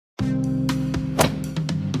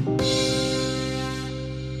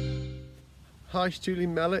Hi, it's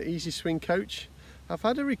Julian Mellor, Easy Swing Coach. I've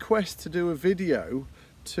had a request to do a video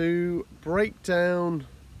to break down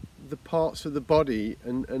the parts of the body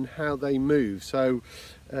and how they move. So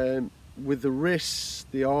with the wrists,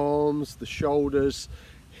 the arms, the shoulders,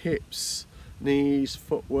 hips, knees,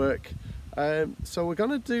 footwork. So we're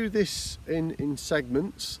going to do this in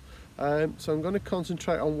segments. So I'm going to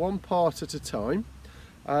concentrate on one part at a time.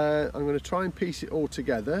 I'm going to try and piece it all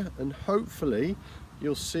together, and hopefully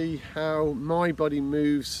you'll see how my body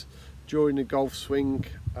moves during the golf swing.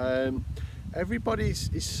 Everybody's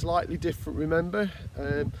is slightly different, remember.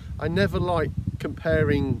 I never like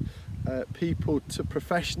comparing people to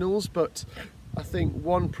professionals, but I think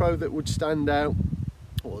one pro that would stand out,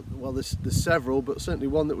 well there's several, but certainly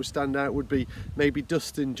one that would stand out would be maybe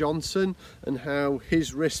Dustin Johnson, and how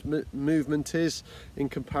his wrist movement is in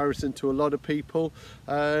comparison to a lot of people.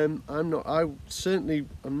 I'm not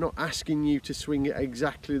asking you to swing it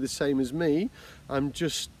exactly the same as me. I'm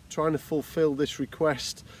just trying to fulfill this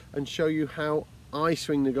request and show you how I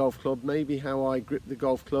swing the golf club, maybe how I grip the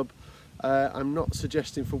golf club. I'm not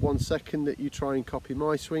suggesting for 1 second that you try and copy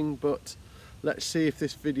my swing, but let's see if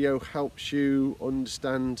this video helps you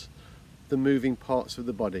understand the moving parts of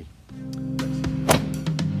the body.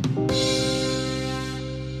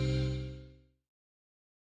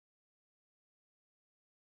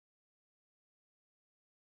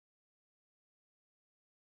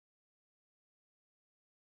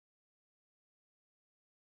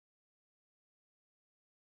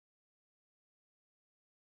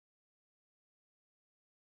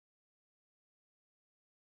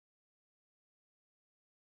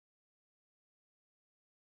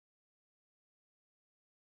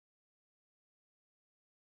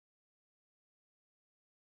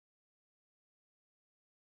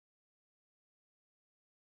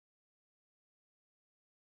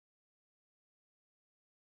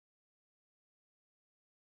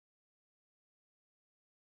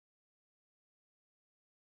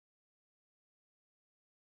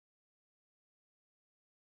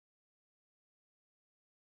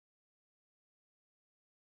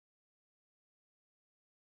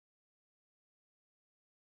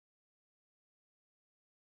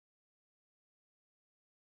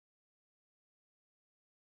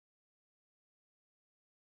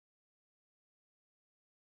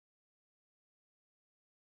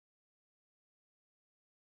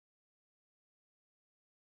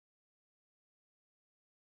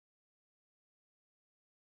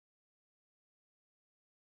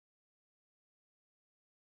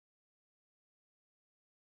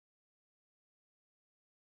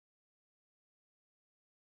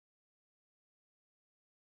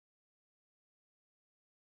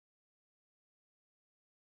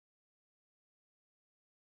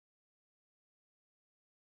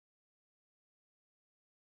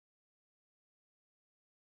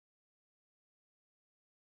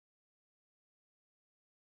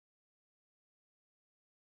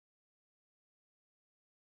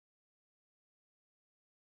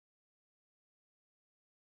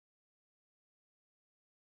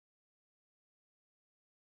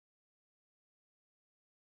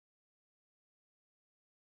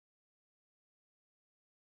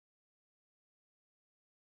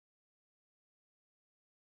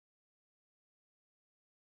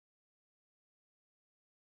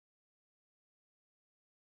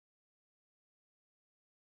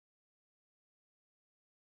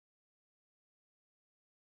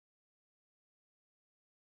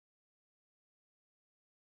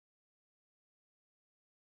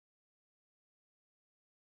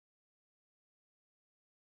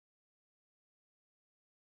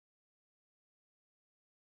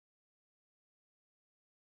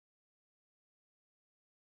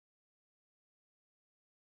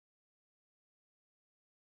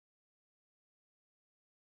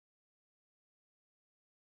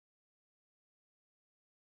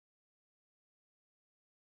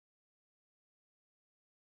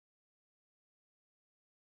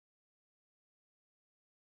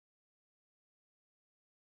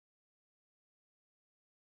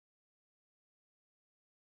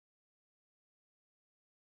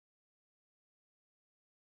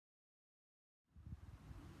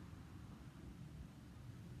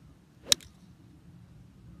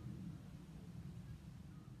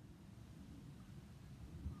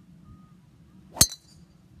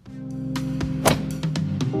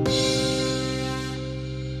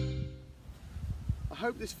 I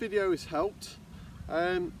hope this video has helped.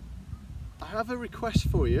 I have a request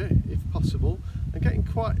for you, if possible. I'm getting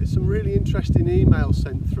quite some really interesting emails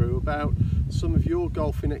sent through about some of your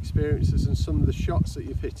golfing experiences and some of the shots that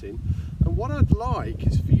you've hit in. And what I'd like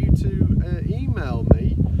is for you to email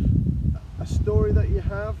me a story that you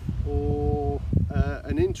have, or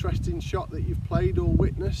an interesting shot that you've played or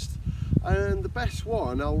witnessed, and the best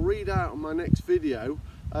one I'll read out on my next video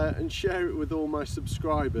and share it with all my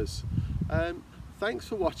subscribers. Thanks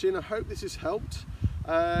for watching. I hope this has helped.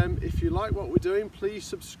 If you like what we're doing, please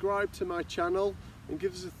subscribe to my channel and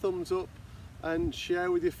give us a thumbs up and share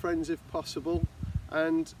with your friends if possible.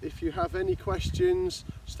 And if you have any questions,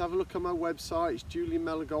 just have a look on my website. It's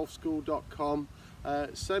julianmellorgolfschool.com.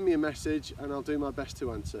 Send me a message and I'll do my best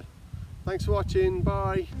to answer. Thanks for watching.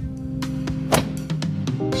 Bye.